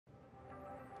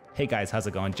Hey guys, how's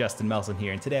it going? Justin Melson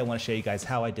here, and today I want to show you guys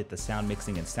how I did the sound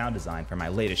mixing and sound design for my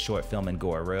latest short film in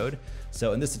Gore Road.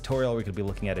 So in this tutorial, we're going to be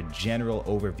looking at a general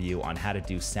overview on how to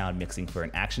do sound mixing for an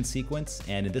action sequence,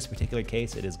 and in this particular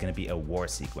case, it is going to be a war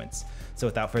sequence. So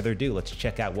without further ado, let's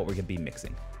check out what we're going to be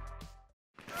mixing.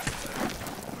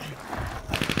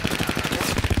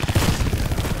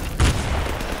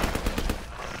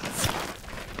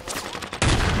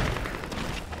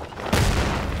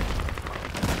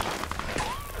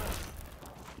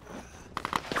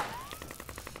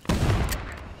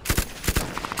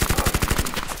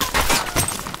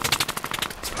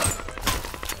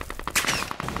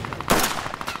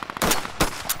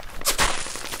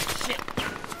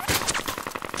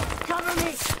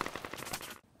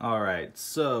 Alright,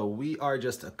 so we are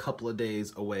just a couple of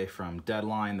days away from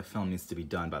deadline. The film needs to be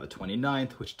done by the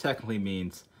 29th, which technically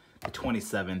means the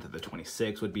 27th or the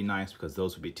 26th would be nice because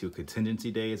those would be two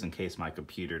contingency days in case my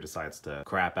computer decides to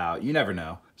crap out. You never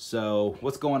know. So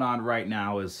what's going on right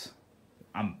now is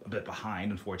I'm a bit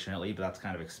behind, unfortunately, but that's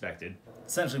kind of expected.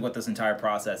 Essentially what this entire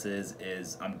process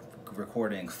is I'm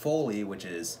recording Foley, which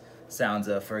is sounds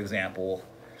of, for example,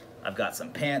 I've got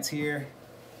some pants here,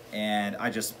 and I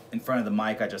just, in front of the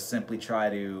mic, I just simply try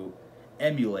to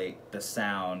emulate the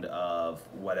sound of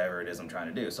whatever it is I'm trying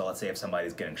to do. So let's say if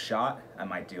somebody's getting shot, I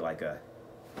might do like a...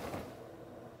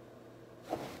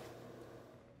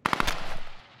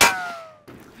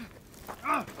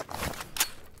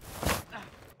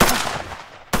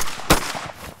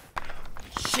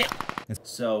 Shit!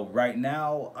 So right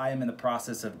now, I am in the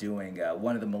process of doing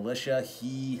one of the militia.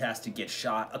 He has to get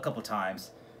shot a couple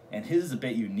times. And his is a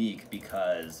bit unique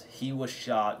because he was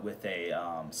shot with a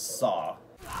saw.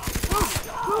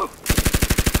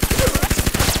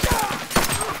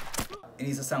 It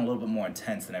needs to sound a little bit more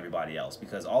intense than everybody else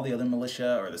because all the other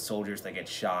militia or the soldiers that get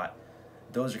shot,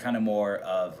 those are kind of more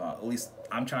of, at least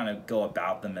I'm trying to go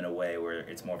about them in a way where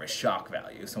it's more of a shock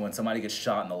value. So when somebody gets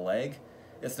shot in the leg,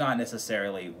 it's not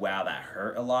necessarily, wow, that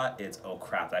hurt a lot. It's, oh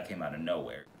crap, that came out of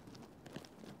nowhere.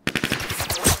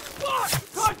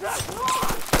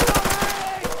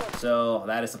 So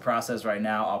that is the process right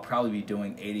now. I'll probably be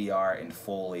doing ADR and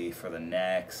Foley for the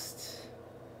next,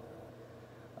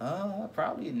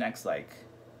 probably next like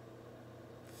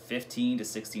 15 to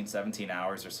 16, 17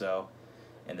 hours or so.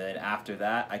 And then after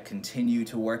that, I continue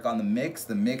to work on the mix.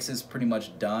 The mix is pretty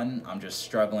much done. I'm just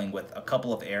struggling with a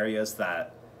couple of areas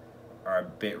that are a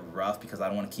bit rough because I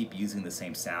don't want to keep using the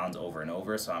same sounds over and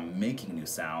over. So I'm making new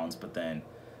sounds, but then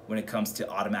when it comes to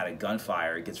automatic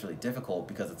gunfire, it gets really difficult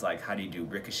because it's like, how do you do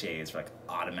ricochets for like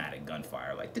automatic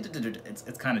gunfire? Like,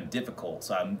 it's kind of difficult.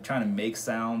 So I'm trying to make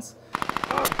sounds.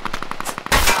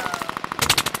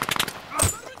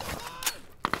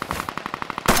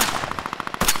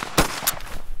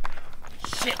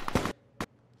 Shit!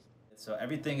 So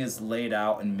everything is laid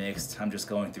out and mixed. I'm just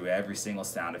going through every single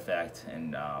sound effect,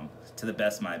 and to the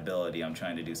best of my ability, I'm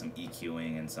trying to do some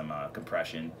EQing and some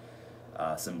compression.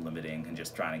 Some limiting, and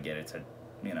just trying to get it to,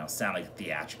 you know, sound like a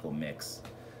theatrical mix.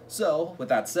 So, with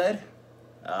that said,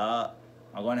 I'll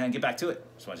go ahead and get back to it.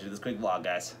 Just want to do this quick vlog,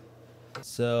 guys.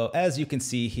 So, as you can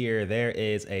see here, there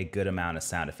is a good amount of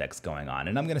sound effects going on.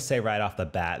 And I'm going to say right off the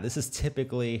bat, this is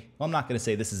typically, well, I'm not going to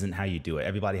say this isn't how you do it.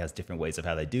 Everybody has different ways of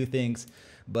how they do things,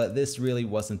 but this really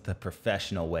wasn't the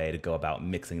professional way to go about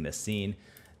mixing this scene.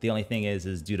 The only thing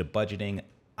is due to budgeting,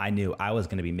 I knew I was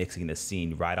going to be mixing this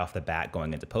scene right off the bat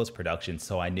going into post-production,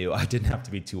 so I knew I didn't have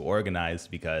to be too organized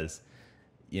because,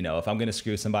 you know, if I'm going to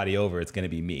screw somebody over, it's going to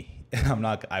be me.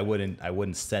 I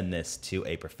wouldn't send this to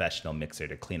a professional mixer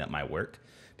to clean up my work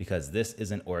because this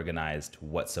isn't organized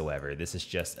whatsoever. This is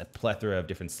just a plethora of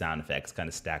different sound effects kind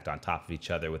of stacked on top of each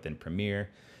other within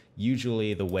Premiere.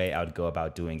 Usually the way I would go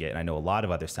about doing it, and I know a lot of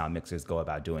other sound mixers go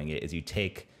about doing it, is you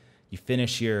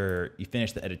finish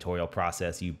the editorial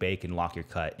process, you bake and lock your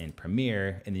cut in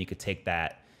Premiere, and then you could take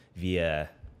that via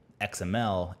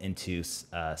XML into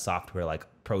software like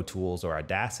Pro Tools or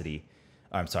Audition,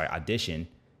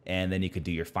 and then you could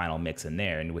do your final mix in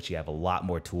there, in which you have a lot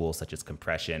more tools such as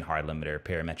compression, hard limiter,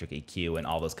 parametric EQ, and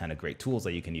all those kind of great tools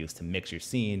that you can use to mix your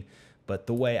scene. But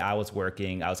the way I was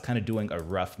working, I was kind of doing a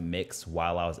rough mix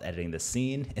while I was editing the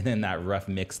scene, and then that rough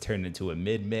mix turned into a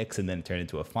mid mix, and then turned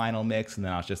into a final mix, and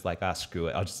then I was just like, ah, screw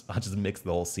it, I'll just mix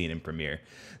the whole scene in Premiere.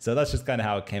 So that's just kind of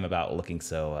how it came about, looking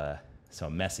so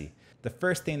messy. The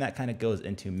first thing that kind of goes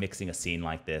into mixing a scene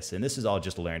like this, and this is all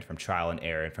just learned from trial and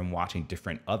error and from watching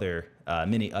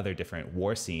many other different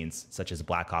war scenes, such as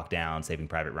Black Hawk Down, Saving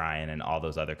Private Ryan, and all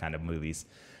those other kind of movies.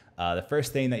 The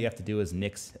first thing that you have to do is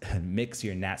mix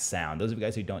your NAT sound. Those of you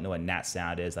guys who don't know what NAT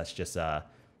sound is, that's just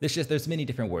There's many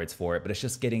different words for it, but it's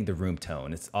just getting the room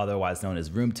tone. It's otherwise known as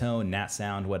room tone, nat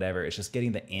sound, whatever. It's just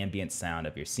getting the ambient sound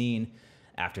of your scene.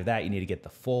 After that, you need to get the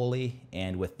Foley.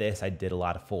 And with this, I did a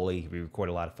lot of Foley. We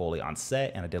recorded a lot of Foley on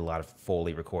set, and I did a lot of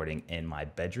Foley recording in my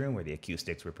bedroom where the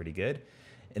acoustics were pretty good.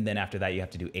 And then after that, you have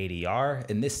to do ADR.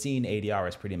 In this scene, ADR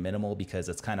is pretty minimal because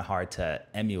it's kind of hard to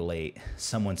emulate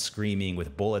someone screaming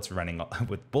with bullets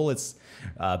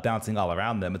bouncing all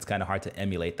around them. It's kind of hard to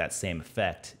emulate that same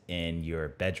effect in your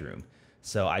bedroom.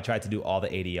 So I tried to do all the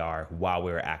ADR while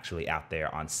we were actually out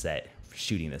there on set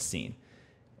shooting this scene.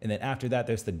 And then after that,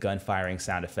 there's the gun firing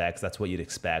sound effects. That's what you'd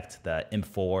expect. The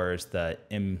M4s,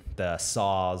 the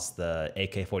saws, the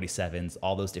AK-47s,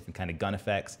 all those different kind of gun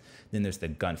effects. Then there's the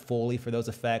gun Foley for those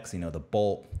effects, you know, the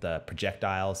bolt, the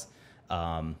projectiles,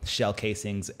 shell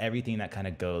casings, everything that kind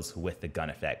of goes with the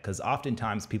gun effect. Because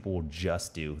oftentimes people will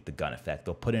just do the gun effect.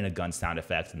 They'll put in a gun sound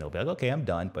effect and they'll be like, okay, I'm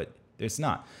done, but it's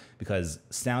not, because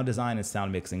sound design and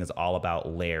sound mixing is all about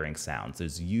layering sounds.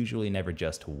 There's usually never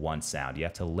just one sound. You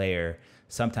have to layer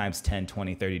sometimes 10,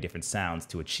 20, 30 different sounds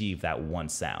to achieve that one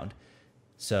sound.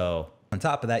 So on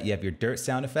top of that, you have your dirt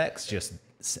sound effects. Just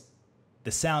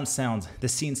the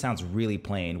scene sounds really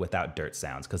plain without dirt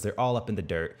sounds because they're all up in the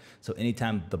dirt. So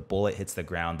anytime the bullet hits the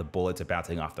ground, the bullets are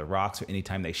bouncing off the rocks, or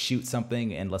anytime they shoot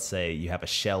something, and let's say you have a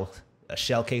shell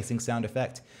casing sound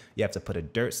effect, you have to put a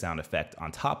dirt sound effect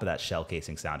on top of that shell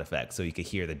casing sound effect so you could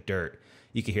hear the dirt,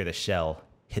 you could hear the shell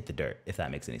hit the dirt, if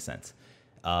that makes any sense.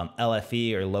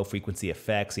 LFE, or low frequency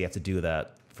effects, you have to do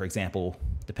that, for example,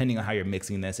 depending on how you're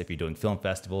mixing this, if you're doing film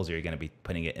festivals or you're going to be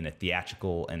putting it in a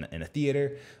theatrical in a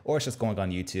theater, or it's just going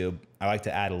on YouTube, I like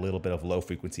to add a little bit of low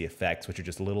frequency effects, which are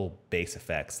just little bass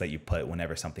effects that you put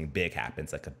whenever something big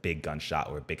happens, like a big gunshot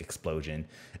or a big explosion.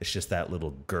 It's just that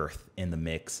little girth in the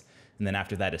mix. And then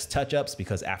after that is touch-ups,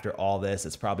 because after all this,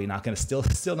 it's probably not going to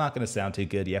still not going to sound too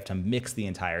good. You have to mix the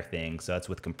entire thing. So that's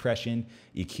with compression,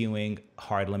 EQing,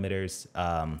 hard limiters,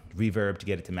 reverb to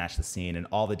get it to match the scene, and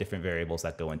all the different variables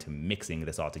that go into mixing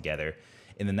this all together.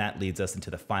 And then that leads us into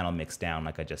the final mix down.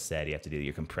 Like I just said, you have to do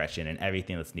your compression and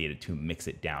everything that's needed to mix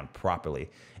it down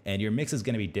properly. And your mix is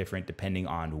going to be different depending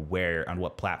on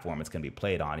what platform it's going to be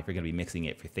played on. If you're going to be mixing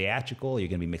it for theatrical, you're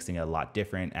going to be mixing it a lot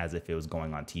different as if it was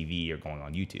going on TV or going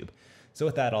on YouTube. So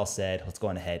with that all said, let's go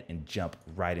on ahead and jump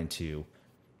right into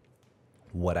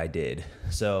what I did.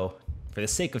 So for the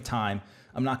sake of time,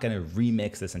 I'm not going to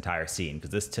remix this entire scene because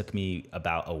this took me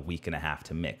about a week and a half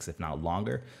to mix, if not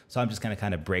longer. So I'm just going to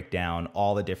kind of break down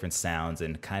all the different sounds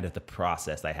and kind of the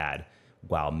process I had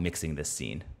while mixing this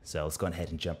scene. So let's go ahead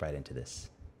and jump right into this.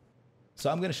 So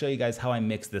I'm going to show you guys how I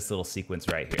mix this little sequence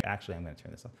right here. Actually, I'm going to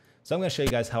turn this off. So I'm going to show you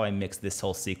guys how I mix this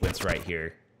whole sequence right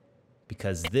here,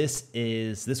 because this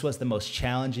was the most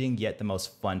challenging yet the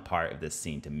most fun part of this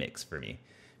scene to mix for me.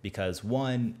 Because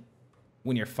one,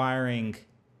 when you're firing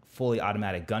fully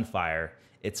automatic gunfire,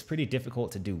 it's pretty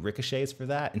difficult to do ricochets for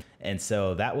that. And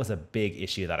so that was a big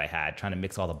issue that I had, trying to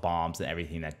mix all the bombs and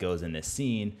everything that goes in this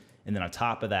scene. And then on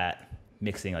top of that,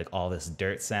 mixing like all this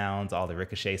dirt sounds, all the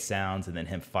ricochet sounds, and then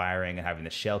him firing and having the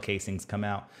shell casings come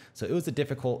out. So it was a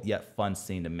difficult yet fun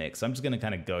scene to mix. So I'm just gonna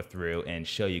kind of go through and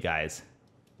show you guys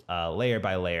layer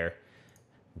by layer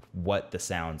what the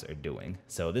sounds are doing.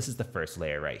 So this is the first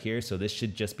layer right here. So this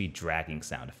should just be dragging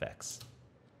sound effects.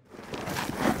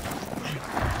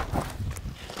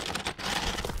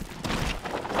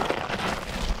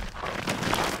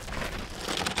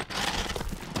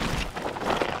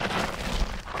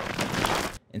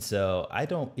 And so I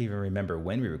don't even remember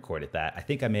when we recorded that. I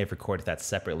think I may have recorded that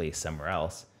separately somewhere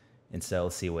else. And so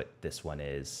let's see what this one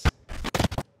is.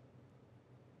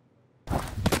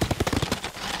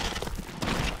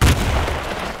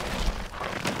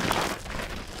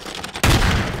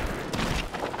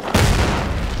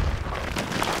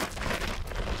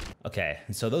 Okay,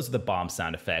 and so those are the bomb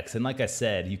sound effects. And like I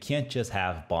said, you can't just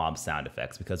have bomb sound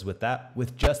effects, because with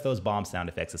just those bomb sound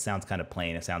effects, it sounds kind of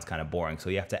plain, it sounds kind of boring. So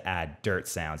you have to add dirt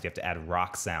sounds, you have to add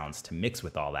rock sounds to mix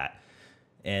with all that.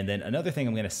 And then another thing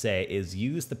I'm gonna say is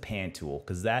use the pan tool,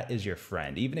 because that is your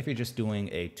friend. Even if you're just doing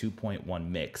a 2.1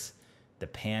 mix, the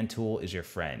pan tool is your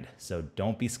friend. So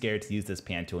don't be scared to use this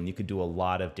pan tool, and you could do a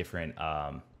lot of different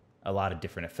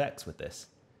effects with this.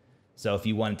 So if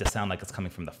you want it to sound like it's coming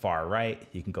from the far right,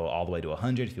 you can go all the way to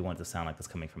 100. If you want it to sound like it's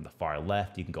coming from the far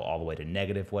left, you can go all the way to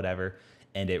negative, whatever.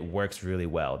 And it works really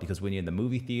well, because when you're in the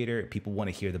movie theater, people want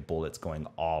to hear the bullets going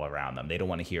all around them. They don't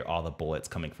want to hear all the bullets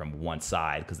coming from one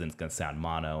side, because then it's going to sound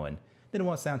mono and then it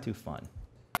won't sound too fun.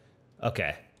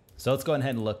 Okay, so let's go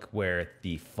ahead and look where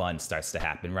the fun starts to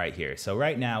happen right here. So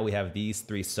right now we have these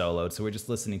three soloed. So we're just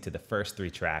listening to the first three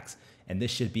tracks. And this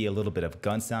should be a little bit of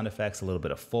gun sound effects, a little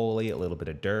bit of Foley, a little bit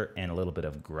of dirt, and a little bit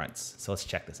of grunts. So let's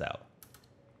check this out.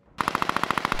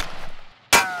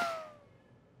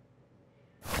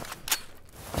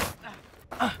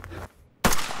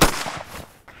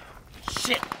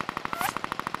 Shit.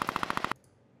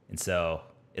 And so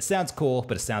it sounds cool,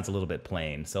 but it sounds a little bit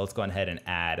plain. So let's go ahead and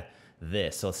add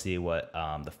this. So let's see what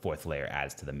the fourth layer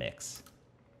adds to the mix.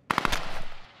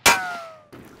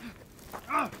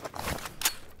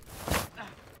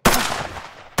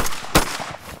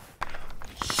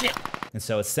 Shit. And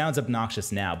so it sounds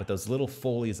obnoxious now, but those little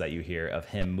Foleys that you hear of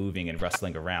him moving and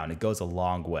rustling around, it goes a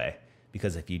long way.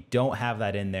 Because if you don't have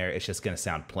that in there, it's just going to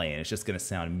sound plain. It's just going to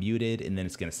sound muted, and then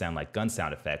it's going to sound like gun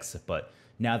sound effects. But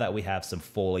now that we have some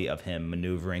Foley of him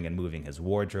maneuvering and moving his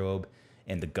wardrobe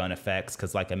and the gun effects,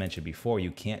 because like I mentioned before,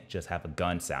 you can't just have a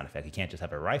gun sound effect. You can't just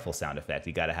have a rifle sound effect.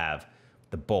 You got to have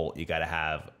the bolt. You got to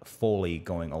have Foley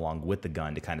going along with the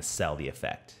gun to kind of sell the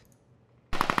effect.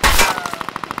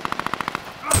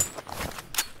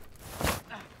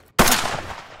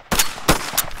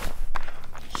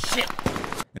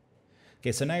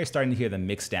 Okay, so now you're starting to hear the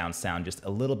mix down sound just a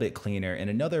little bit cleaner. And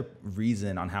another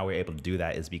reason on how we're able to do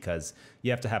that is because you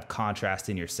have to have contrast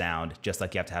in your sound, just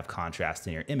like you have to have contrast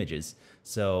in your images.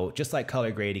 So just like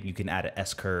color grading, you can add an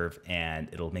S-curve and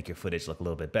it'll make your footage look a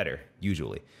little bit better,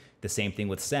 usually. The same thing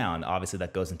with sound. Obviously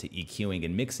that goes into EQing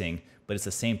and mixing, but it's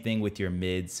the same thing with your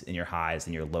mids and your highs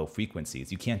and your low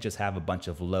frequencies. You can't just have a bunch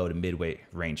of low to mid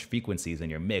range frequencies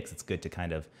in your mix. It's good to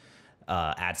kind of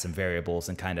add some variables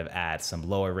and kind of add some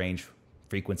lower range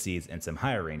frequencies and some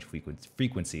higher range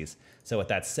frequencies. So with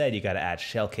that said, you got to add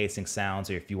shell casing sounds,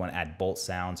 or if you want to add bolt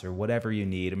sounds or whatever you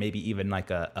need, or maybe even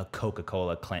like a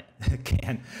Coca-Cola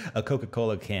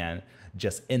can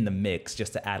just in the mix,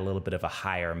 just to add a little bit of a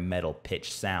higher metal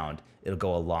pitch sound. It'll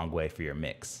go a long way for your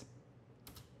mix.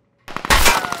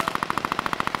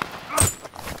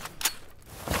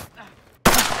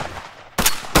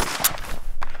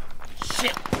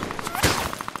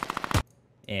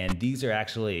 And these are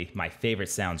actually my favorite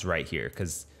sounds right here,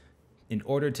 because in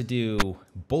order to do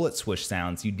bullet swoosh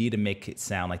sounds, you need to make it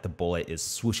sound like the bullet is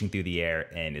swooshing through the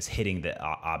air and is hitting the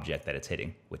object that it's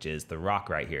hitting, which is the rock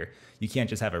right here. You can't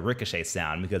just have a ricochet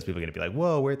sound, because people are gonna be like,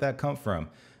 whoa, where'd that come from?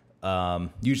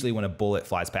 Usually when a bullet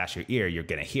flies past your ear, you're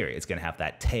gonna hear it. It's gonna have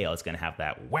that tail, it's gonna have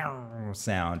that wow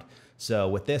sound. So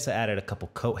with this, I added a couple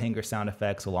coat hanger sound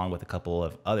effects along with a couple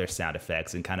of other sound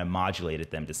effects and kind of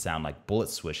modulated them to sound like bullet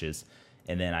swishes.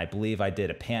 And then I believe I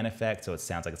did a pan effect, so it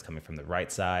sounds like it's coming from the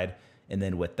right side. And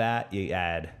then with that, you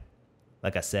add,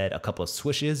 like I said, a couple of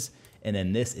swishes. And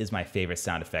then this is my favorite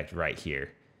sound effect right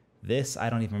here. This,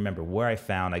 I don't even remember where I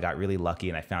found. I got really lucky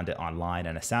and I found it online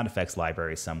in a sound effects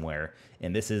library somewhere.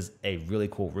 And this is a really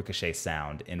cool ricochet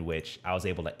sound in which I was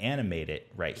able to animate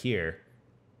it right here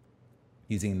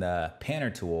using the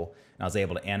panner tool. And I was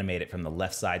able to animate it from the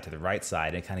left side to the right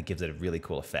side, and it kind of gives it a really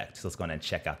cool effect. So let's go ahead and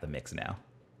check out the mix now.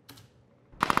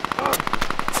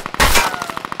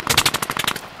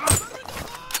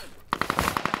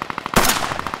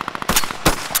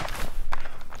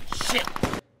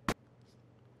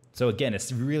 So again,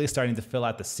 it's really starting to fill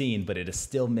out the scene, but it is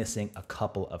still missing a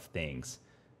couple of things.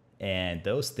 And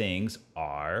those things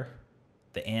are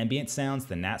the ambient sounds,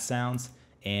 the nat sounds,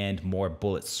 and more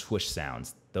bullet swoosh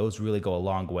sounds. Those really go a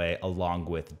long way along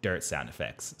with dirt sound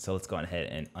effects. So let's go ahead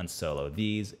and unsolo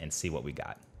these and see what we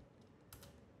got.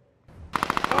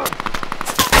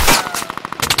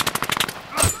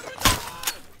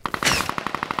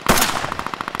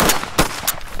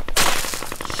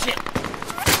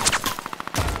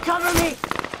 Cover me!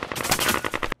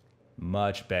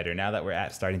 Much better. Now that we're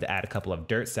starting to add a couple of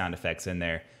dirt sound effects in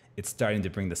there, it's starting to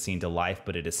bring the scene to life,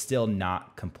 but it is still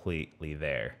not completely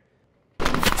there.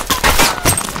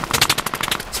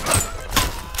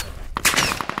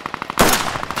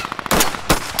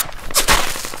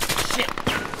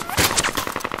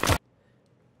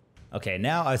 Okay,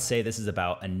 now I'd say this is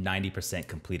about a 90%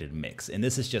 completed mix, and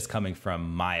this is just coming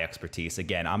from my expertise.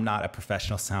 Again, I'm not a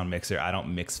professional sound mixer. I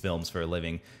don't mix films for a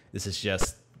living. This is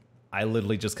just, I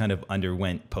literally just kind of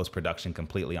underwent post-production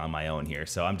completely on my own here.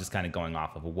 So I'm just kind of going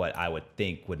off of what I would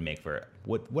think would make for,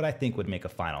 what I think would make a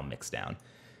final mix down.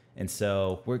 And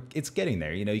so it's getting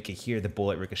there. You know, you can hear the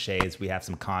bullet ricochets. We have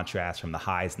some contrast from the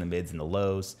highs and the mids and the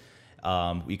lows.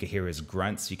 You could hear his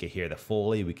grunts. You could hear the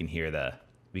Foley. We could hear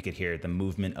the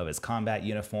movement of his combat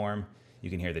uniform. You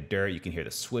can hear the dirt. You can hear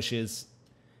the swishes.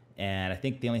 And I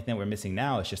think the only thing we're missing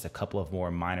now is just a couple of more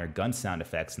minor gun sound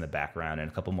effects in the background and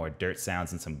a couple more dirt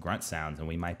sounds and some grunt sounds, and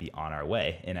we might be on our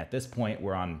way. And at this point,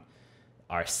 we're on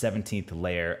our 17th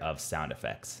layer of sound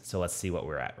effects. So let's see what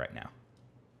we're at right now.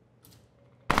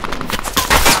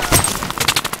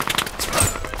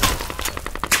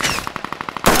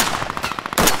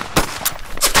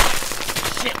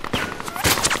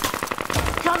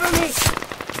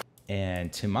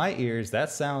 And to my ears, that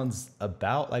sounds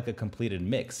about like a completed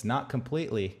mix. Not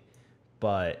completely,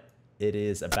 but it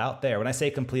is about there. When I say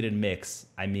completed mix,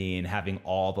 I mean having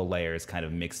all the layers kind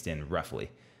of mixed in roughly.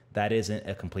 That isn't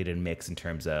a completed mix in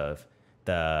terms of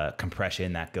the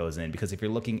compression that goes in, because if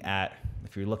you're looking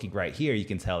right here, you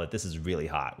can tell that this is really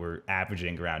hot. We're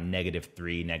averaging around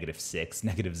 -3, -6,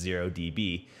 -0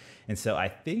 dB. And so I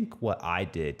think what I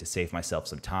did to save myself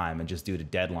some time and just due to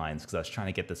deadlines, because I was trying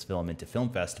to get this film into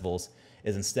film festivals,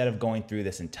 is instead of going through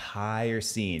this entire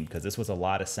scene, because this was a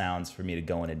lot of sounds for me to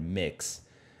go in and mix,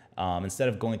 instead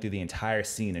of going through the entire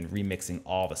scene and remixing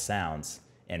all the sounds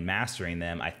and mastering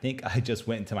them, I think I just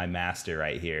went into my master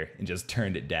right here and just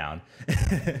turned it down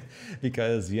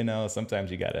because, you know,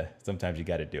 sometimes you gotta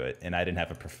do it. And I didn't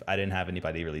have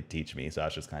anybody really teach me, so I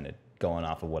was just kind of going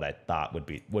off of what I thought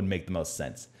would make the most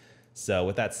sense. So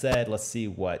with that said, let's see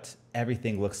what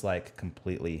everything looks like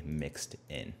completely mixed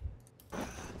in.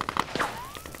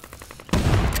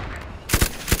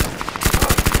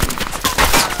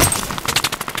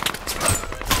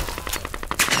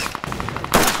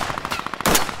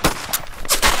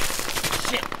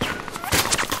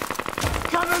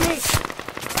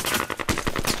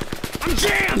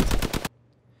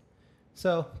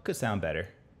 So could sound better,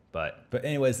 but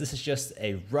anyways, this is just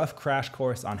a rough crash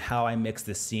course on how I mix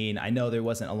this scene. I know there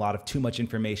wasn't a lot of too much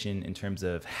information in terms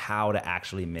of how to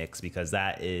actually mix, because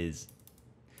that is,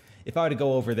 if I were to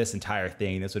go over this entire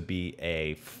thing, this would be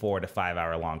a 4 to 5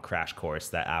 hour long crash course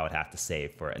that I would have to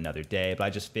save for another day. But I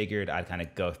just figured I'd kind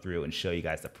of go through and show you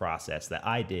guys the process that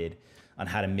I did on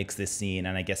how to mix this scene,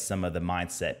 and I guess some of the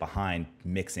mindset behind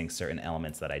mixing certain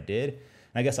elements that I did.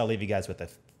 And I guess I'll leave you guys with a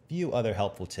few other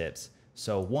helpful tips.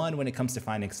 So one, when it comes to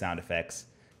finding sound effects,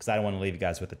 because I don't want to leave you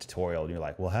guys with a tutorial and you're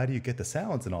like, well, how do you get the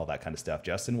sounds and all that kind of stuff,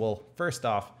 Justin? Well, first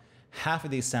off, half of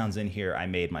these sounds in here I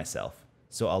made myself.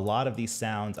 So a lot of these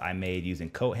sounds I made using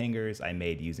coat hangers, I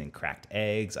made using cracked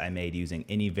eggs, I made using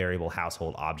any variable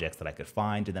household objects that I could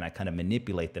find, and then I kind of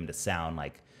manipulate them to sound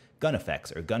like gun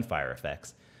effects or gunfire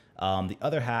effects. The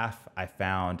other half I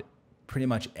found pretty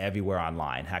much everywhere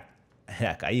online.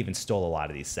 Heck, I even stole a lot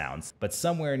of these sounds. But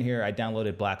somewhere in here, I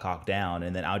downloaded Black Hawk Down,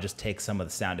 and then I'll just take some of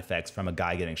the sound effects from a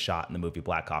guy getting shot in the movie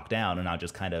Black Hawk Down, and I'll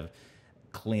just kind of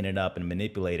clean it up and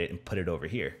manipulate it and put it over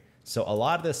here. So a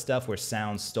lot of this stuff were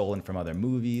sounds stolen from other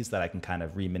movies that I can kind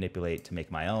of remanipulate to make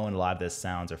my own. A lot of this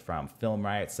sounds are from Film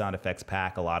Riot sound effects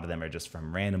pack. A lot of them are just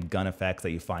from random gun effects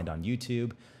that you find on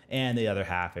YouTube. And the other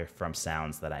half are from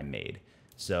sounds that I made.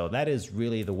 So that is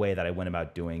really the way that I went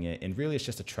about doing it. And really it's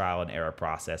just a trial and error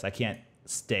process. I can't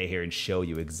stay here and show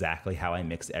you exactly how I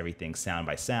mix everything sound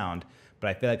by sound, but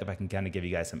I feel like if I can kind of give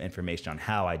you guys some information on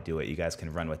how I do it, you guys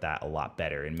can run with that a lot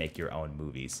better and make your own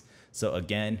movies. So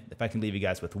again, if I can leave you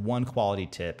guys with one quality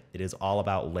tip, it is all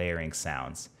about layering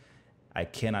sounds. I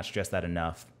cannot stress that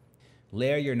enough.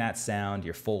 Layer your nat sound,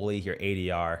 your Foley, your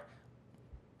ADR.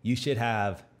 You should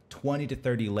have 20 to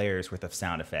 30 layers worth of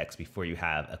sound effects before you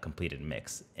have a completed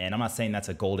mix. And I'm not saying that's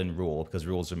a golden rule, because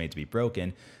rules are made to be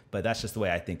broken, but that's just the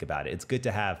way I think about it. It's good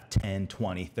to have 10,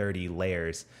 20, 30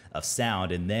 layers of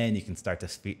sound, and then you can start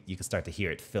to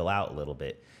hear it fill out a little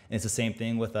bit. And it's the same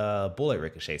thing with bullet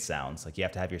ricochet sounds. Like you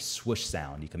have to have your swoosh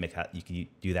sound. You can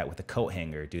do that with a coat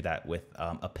hanger, do that with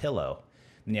a pillow.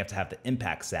 Then you have to have the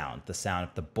impact sound, the sound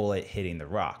of the bullet hitting the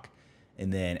rock.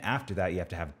 And then after that, you have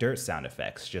to have dirt sound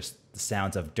effects, just the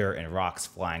sounds of dirt and rocks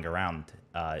flying around.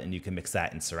 And you can mix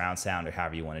that in surround sound or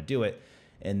however you want to do it.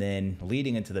 And then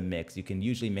leading into the mix, you can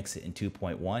usually mix it in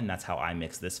 2.1. That's how I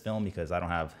mix this film, because I don't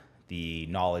have the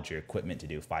knowledge or equipment to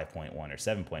do 5.1 or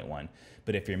 7.1.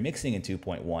 But if you're mixing in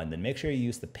 2.1, then make sure you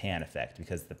use the pan effect,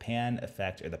 because the pan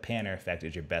effect or the panner effect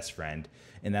is your best friend.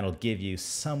 And that'll give you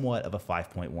somewhat of a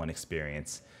 5.1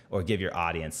 experience, or give your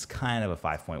audience kind of a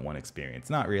 5.1 experience.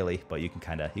 Not really, but you can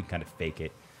kind of fake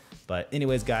it. But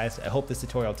anyways, guys, I hope this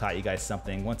tutorial taught you guys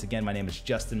something. Once again, my name is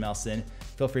Justin Melson.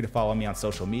 Feel free to follow me on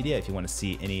social media if you want to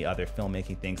see any other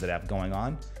filmmaking things that I have going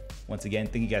on. Once again,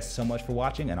 thank you guys so much for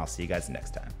watching, and I'll see you guys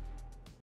next time.